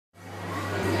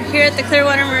Here at the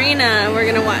Clearwater Marina, we're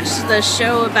going to watch the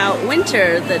show about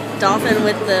Winter, the dolphin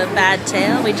with the bad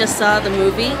tail. We just saw the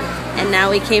movie, and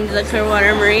now we came to the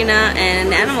Clearwater Marina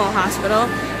and Animal Hospital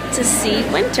to see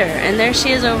Winter. And there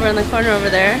she is over in the corner over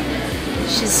there.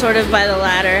 She's sort of by the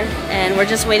ladder, and we're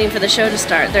just waiting for the show to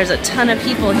start. There's a ton of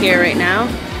people here right now.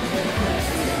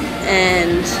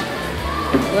 And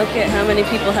look at how many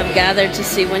people have gathered to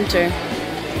see Winter.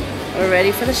 We're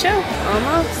ready for the show,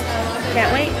 almost.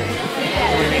 Can't wait.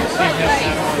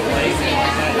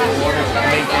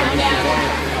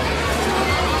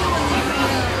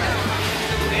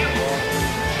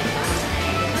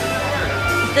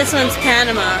 This one's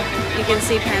Panama. You can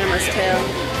see Panama's tail.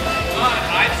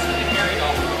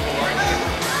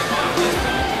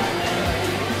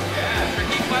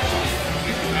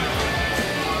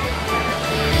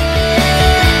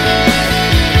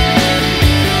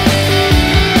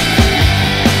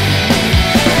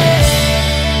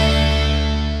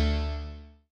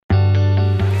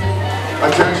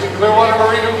 Attention Clearwater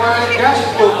Marina brand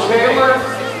guests, will Taylor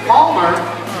Palmer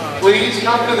please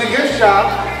come to the gift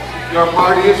shop? Your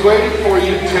party is waiting for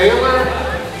you. Taylor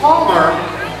Palmer,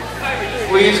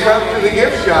 please come to the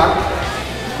gift shop.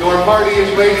 Your party is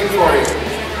waiting for you.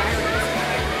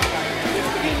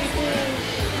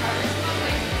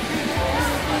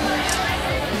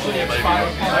 Usually it's 5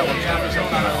 o'clock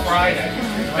on a Friday.